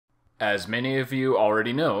As many of you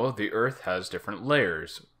already know, the Earth has different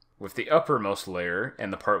layers, with the uppermost layer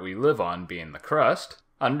and the part we live on being the crust.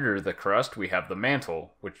 Under the crust we have the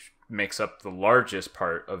mantle, which makes up the largest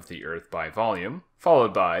part of the Earth by volume,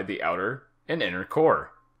 followed by the outer and inner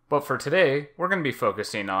core. But for today, we're going to be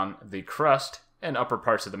focusing on the crust and upper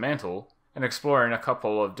parts of the mantle, and exploring a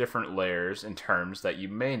couple of different layers in terms that you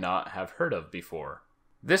may not have heard of before.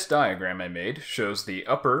 This diagram I made shows the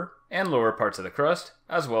upper and lower parts of the crust,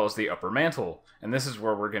 as well as the upper mantle, and this is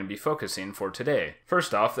where we're going to be focusing for today.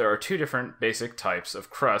 First off, there are two different basic types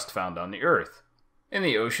of crust found on the Earth. In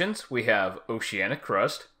the oceans, we have oceanic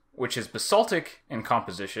crust, which is basaltic in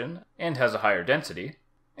composition and has a higher density,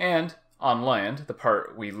 and on land, the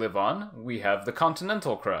part we live on, we have the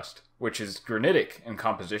continental crust, which is granitic in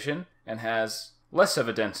composition and has less of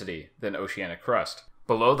a density than oceanic crust.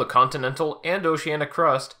 Below the continental and oceanic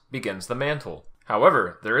crust begins the mantle.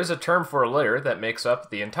 However, there is a term for a layer that makes up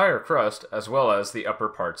the entire crust as well as the upper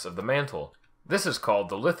parts of the mantle. This is called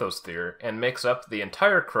the lithosphere and makes up the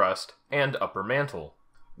entire crust and upper mantle.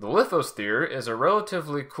 The lithosphere is a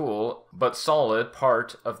relatively cool but solid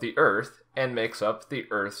part of the Earth and makes up the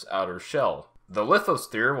Earth's outer shell. The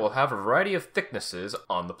lithosphere will have a variety of thicknesses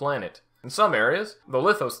on the planet. In some areas, the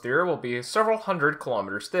lithosphere will be several hundred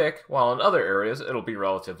kilometers thick, while in other areas it'll be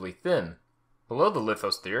relatively thin. Below the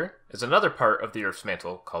lithosphere is another part of the Earth's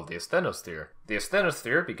mantle called the asthenosphere. The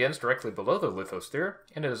asthenosphere begins directly below the lithosphere,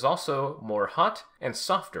 and it is also more hot and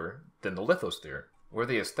softer than the lithosphere. Where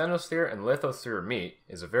the asthenosphere and lithosphere meet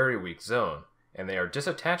is a very weak zone, and they are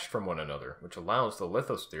disattached from one another, which allows the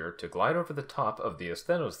lithosphere to glide over the top of the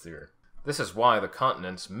asthenosphere. This is why the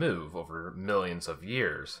continents move over millions of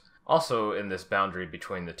years. Also in this boundary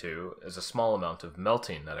between the two is a small amount of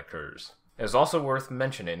melting that occurs. It is also worth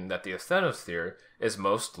mentioning that the asthenosphere is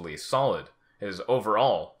mostly solid. It is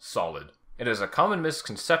overall solid. It is a common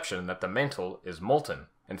misconception that the mantle is molten.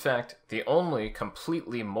 In fact, the only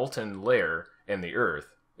completely molten layer in the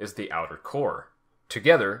Earth is the outer core.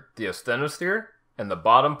 Together, the asthenosphere and the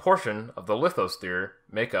bottom portion of the lithosphere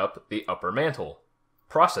make up the upper mantle.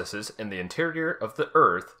 Processes in the interior of the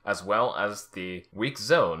Earth, as well as the weak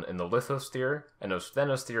zone in the lithosphere and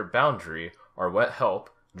asthenosphere boundary, are what help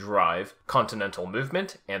drive continental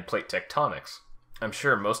movement and plate tectonics. I'm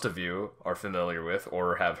sure most of you are familiar with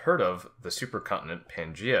or have heard of the supercontinent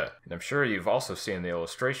Pangaea, and I'm sure you've also seen the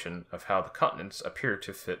illustration of how the continents appear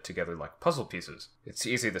to fit together like puzzle pieces. It's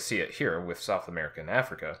easy to see it here with South America and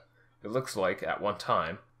Africa. It looks like at one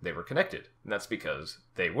time they were connected, and that's because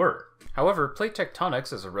they were. However, plate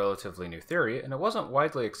tectonics is a relatively new theory, and it wasn't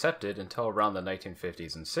widely accepted until around the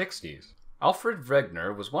 1950s and 60s. Alfred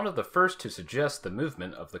Wegener was one of the first to suggest the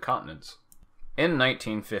movement of the continents. In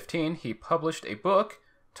 1915, he published a book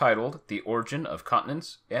titled The Origin of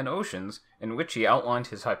Continents and Oceans, in which he outlined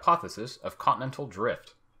his hypothesis of continental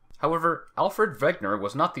drift. However, Alfred Wegener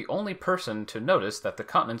was not the only person to notice that the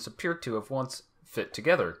continents appeared to have once fit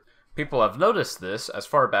together. People have noticed this as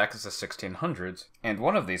far back as the 1600s, and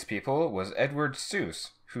one of these people was Edward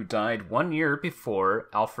Suess, who died 1 year before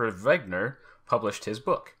Alfred Wegener published his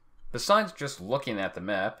book. Besides just looking at the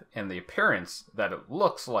map and the appearance that it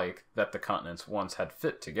looks like that the continents once had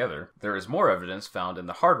fit together, there is more evidence found in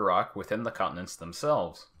the hard rock within the continents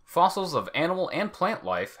themselves. Fossils of animal and plant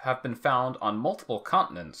life have been found on multiple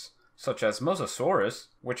continents, such as Mosasaurus,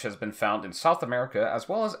 which has been found in South America as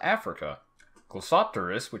well as Africa.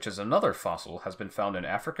 Glossopteris, which is another fossil, has been found in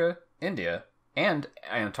Africa, India, and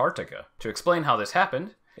Antarctica. To explain how this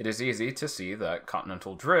happened, it is easy to see that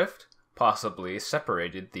continental drift possibly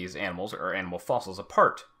separated these animals or animal fossils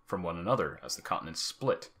apart from one another as the continents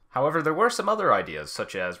split. However, there were some other ideas,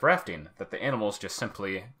 such as rafting, that the animals just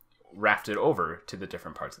simply rafted over to the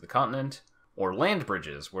different parts of the continent, or land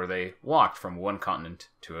bridges, where they walked from one continent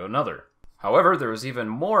to another. However, there was even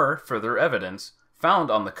more further evidence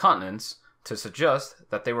found on the continents to suggest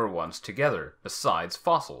that they were once together, besides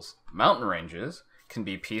fossils. Mountain ranges can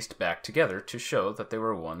be pieced back together to show that they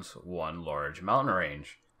were once one large mountain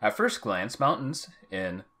range. At first glance, mountains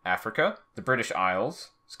in Africa, the British Isles,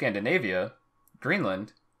 Scandinavia,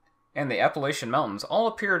 Greenland, and the Appalachian Mountains all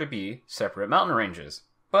appear to be separate mountain ranges.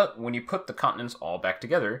 But when you put the continents all back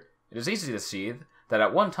together, it is easy to see that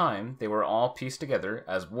at one time they were all pieced together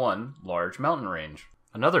as one large mountain range.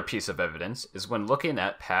 Another piece of evidence is when looking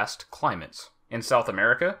at past climates. In South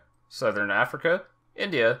America, Southern Africa,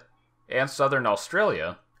 India, and Southern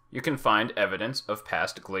Australia, you can find evidence of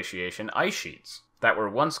past glaciation ice sheets that were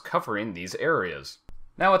once covering these areas.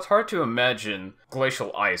 Now, it's hard to imagine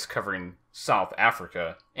glacial ice covering South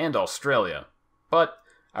Africa and Australia, but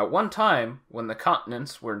at one time, when the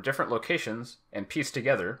continents were in different locations and pieced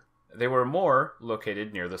together, they were more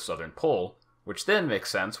located near the southern pole, which then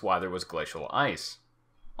makes sense why there was glacial ice.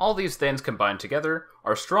 All these things combined together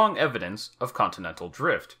are strong evidence of continental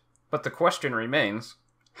drift, but the question remains,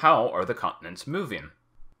 how are the continents moving?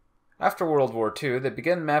 After World War II, they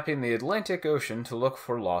began mapping the Atlantic Ocean to look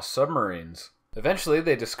for lost submarines. Eventually,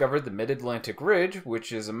 they discovered the MidAtlantic Ridge,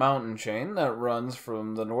 which is a mountain chain that runs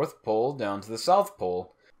from the North Pole down to the South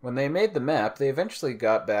Pole. When they made the map, they eventually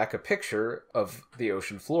got back a picture of the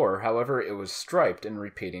ocean floor. However, it was striped in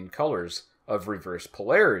repeating colors of reverse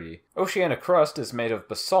polarity. Oceanic crust is made of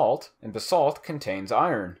basalt, and basalt contains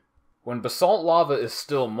iron. When basalt lava is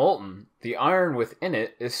still molten, the iron within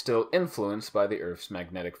it is still influenced by the Earth's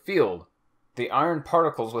magnetic field. The iron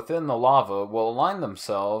particles within the lava will align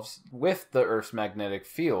themselves with the Earth's magnetic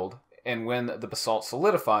field, and when the basalt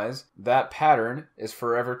solidifies, that pattern is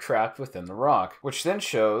forever trapped within the rock, which then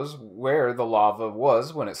shows where the lava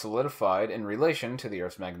was when it solidified in relation to the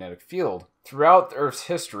Earth's magnetic field. Throughout the Earth's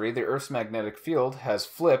history, the Earth's magnetic field has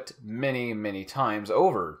flipped many, many times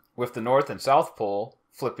over, with the North and South Pole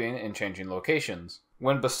flipping and changing locations.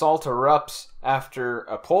 When basalt erupts after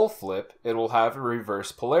a pole flip, it will have a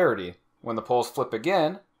reverse polarity. When the poles flip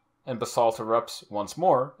again, and basalt erupts once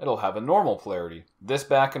more, it'll have a normal polarity. This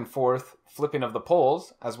back and forth flipping of the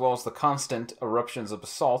poles, as well as the constant eruptions of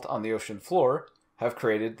basalt on the ocean floor, have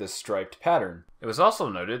created this striped pattern. It was also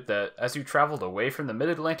noted that as you traveled away from the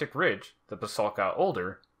Mid-Atlantic Ridge, the basalt got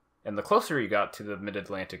older, and the closer you got to the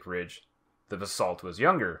Mid-Atlantic Ridge, the basalt was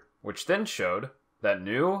younger, which then showed that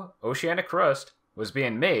new oceanic crust was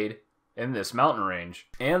being made in this mountain range,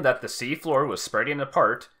 and that the sea floor was spreading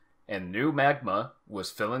apart, and new magma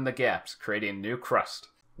was filling the gaps, creating new crust.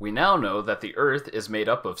 We now know that the Earth is made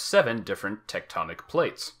up of 7 different tectonic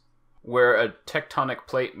plates. Where a tectonic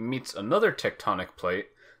plate meets another tectonic plate,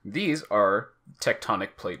 these are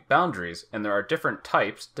tectonic plate boundaries, and there are different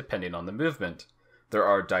types depending on the movement. There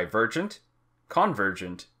are divergent,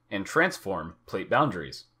 convergent, and transform plate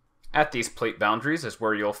boundaries. At these plate boundaries is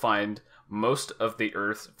where you'll find most of the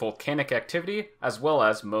Earth's volcanic activity, as well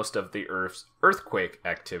as most of the Earth's earthquake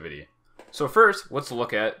activity. So first, let's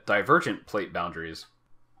look at divergent plate boundaries.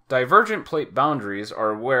 Divergent plate boundaries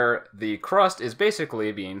are where the crust is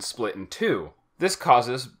basically being split in two. This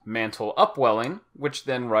causes mantle upwelling, which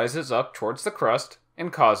then rises up towards the crust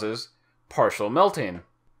and causes partial melting.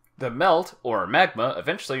 The melt, or magma,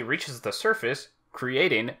 eventually reaches the surface,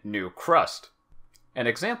 creating new crust. An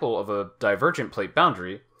example of a divergent plate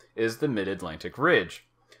boundary is the Mid-Atlantic Ridge.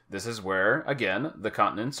 This is where, again, the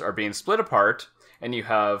continents are being split apart, and you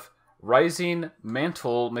have rising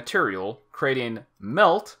mantle material creating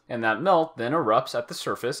melt, and that melt then erupts at the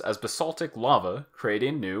surface as basaltic lava,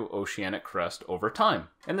 creating new oceanic crust over time.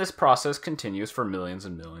 And this process continues for millions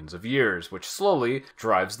and millions of years, which slowly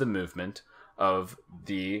drives the movement of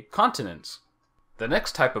the continents. The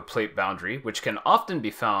next type of plate boundary, which can often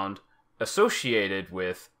be found associated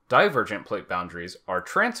with divergent plate boundaries, are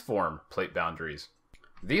transform plate boundaries.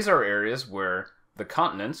 These are areas where the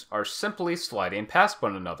continents are simply sliding past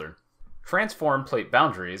one another. Transform plate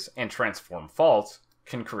boundaries and transform faults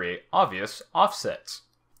can create obvious offsets.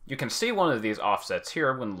 You can see one of these offsets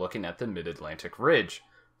here when looking at the Mid-Atlantic Ridge.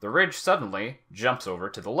 The ridge suddenly jumps over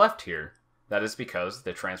to the left here. That is because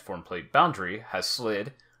the transform plate boundary has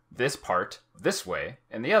slid this part this way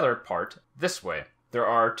and the other part this way. There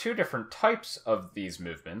are 2 different types of these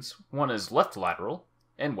movements. One is left lateral,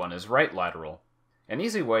 and one is right lateral. An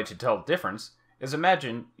easy way to tell the difference is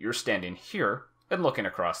imagine you're standing here and looking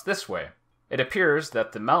across this way. It appears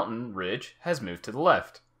that the mountain ridge has moved to the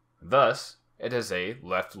left. Thus, it is a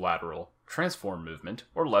left lateral transform movement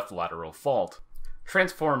or left lateral fault.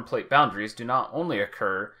 Transform plate boundaries do not only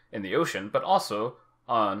occur in the ocean, but also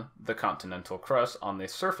on the continental crust on the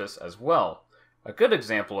surface as well. A good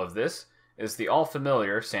example of this is the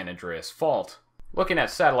all-familiar San Andreas Fault. Looking at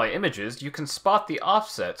satellite images, you can spot the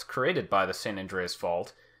offsets created by the San Andreas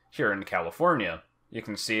Fault here in California. You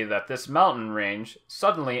can see that this mountain range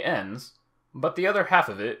suddenly ends, but the other half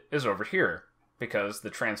of it is over here, because the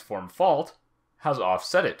transform fault has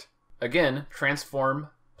offset it. Again, transform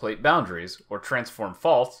plate boundaries, or transform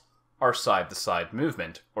faults, are side-to-side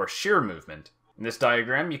movement, or shear movement. In this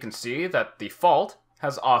diagram, you can see that the fault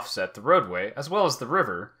has offset the roadway, as well as the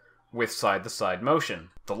river, with side-to-side motion.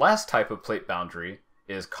 The last type of plate boundary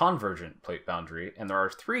is convergent plate boundary, and there are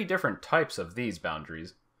 3 different types of these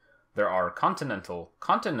boundaries. There are continental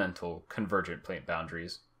convergent plate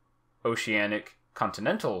boundaries, oceanic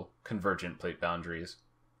continental convergent plate boundaries,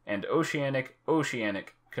 and oceanic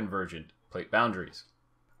convergent plate boundaries.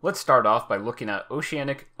 Let's start off by looking at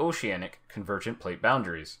oceanic convergent plate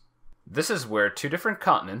boundaries. This is where two different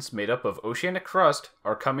continents made up of oceanic crust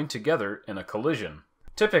are coming together in a collision.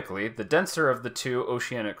 Typically, the denser of the two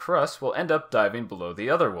oceanic crusts will end up diving below the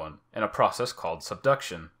other one, in a process called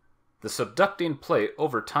subduction. The subducting plate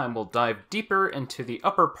over time will dive deeper into the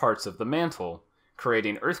upper parts of the mantle,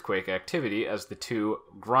 creating earthquake activity as the two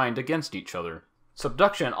grind against each other.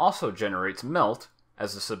 Subduction also generates melt.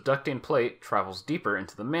 As the subducting plate travels deeper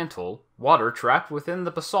into the mantle, water trapped within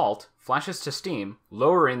the basalt flashes to steam,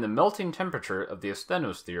 lowering the melting temperature of the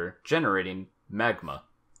asthenosphere, generating magma.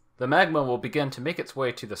 The magma will begin to make its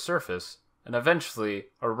way to the surface and eventually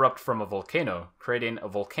erupt from a volcano, creating a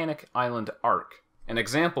volcanic island arc. An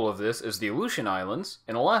example of this is the Aleutian Islands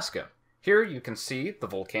in Alaska. Here you can see the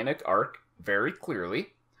volcanic arc very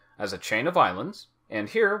clearly as a chain of islands, and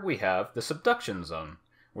here we have the subduction zone,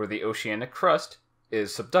 where the oceanic crust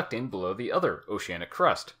is subducting below the other oceanic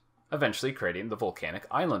crust, eventually creating the volcanic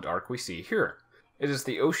island arc we see here. It is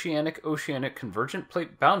the oceanic convergent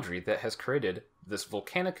plate boundary that has created this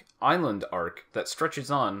volcanic island arc that stretches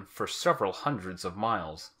on for several hundreds of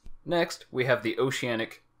miles. Next, we have the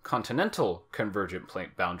oceanic continental convergent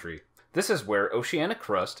plate boundary. This is where oceanic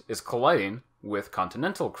crust is colliding with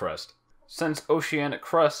continental crust. Since oceanic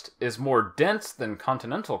crust is more dense than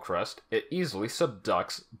continental crust, it easily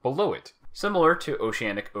subducts below it. Similar to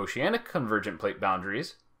oceanic convergent plate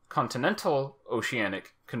boundaries, continental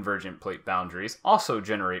oceanic convergent plate boundaries also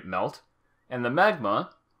generate melt, and the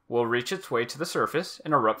magma will reach its way to the surface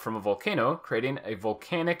and erupt from a volcano, creating a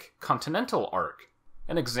volcanic continental arc.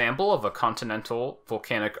 An example of a continental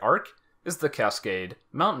volcanic arc is the Cascade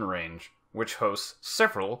mountain range, which hosts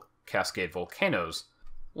several Cascade volcanoes.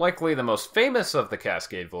 Likely the most famous of the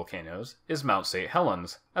Cascade volcanoes is Mount St.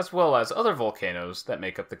 Helens, as well as other volcanoes that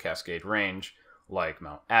make up the Cascade Range, like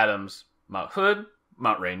Mount Adams, Mount Hood,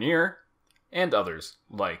 Mount Rainier, and others,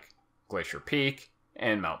 like Glacier Peak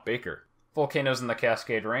and Mount Baker. Volcanoes in the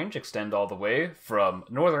Cascade Range extend all the way from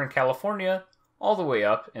northern California all the way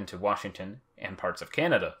up into Washington and parts of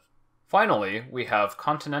Canada. Finally, we have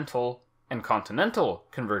continental and continental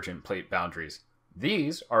convergent plate boundaries.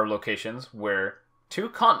 These are locations where two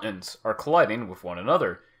continents are colliding with one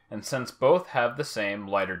another, and since both have the same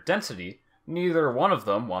lighter density, neither one of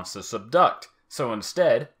them wants to subduct, so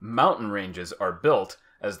instead, mountain ranges are built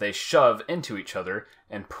as they shove into each other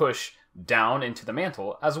and push down into the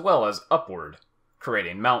mantle as well as upward,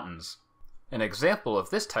 creating mountains. An example of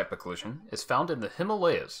this type of collision is found in the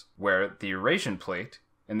Himalayas, where the Eurasian plate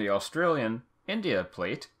and the Australian India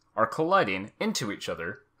plate are colliding into each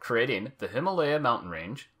other, creating the Himalaya mountain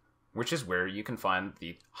range, which is where you can find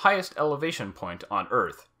the highest elevation point on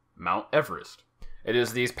Earth, Mount Everest. It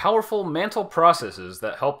is these powerful mantle processes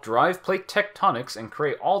that help drive plate tectonics and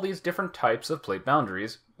create all these different types of plate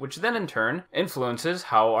boundaries, which then in turn influences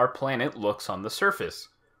how our planet looks on the surface,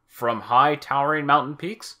 from high towering mountain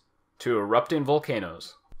peaks to erupting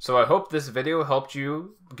volcanoes. So I hope this video helped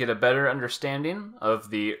you get a better understanding of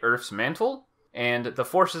the Earth's mantle and the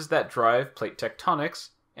forces that drive plate tectonics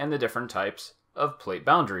and the different types of plate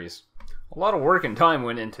boundaries. A lot of work and time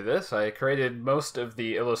went into this. I created most of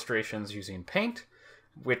the illustrations using paint,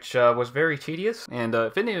 which was very tedious, and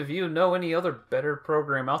if any of you know any other better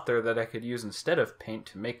program out there that I could use instead of paint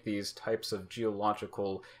to make these types of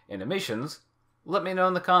geological animations, let me know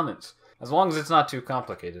in the comments. As long as it's not too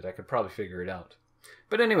complicated, I could probably figure it out.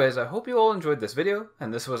 But anyways, I hope you all enjoyed this video,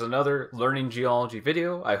 and this was another Learning Geology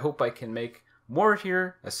video. I hope I can make more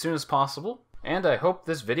here as soon as possible, and I hope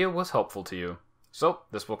this video was helpful to you. So,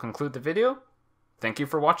 this will conclude the video. Thank you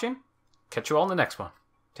for watching. Catch you all in the next one.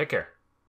 Take care.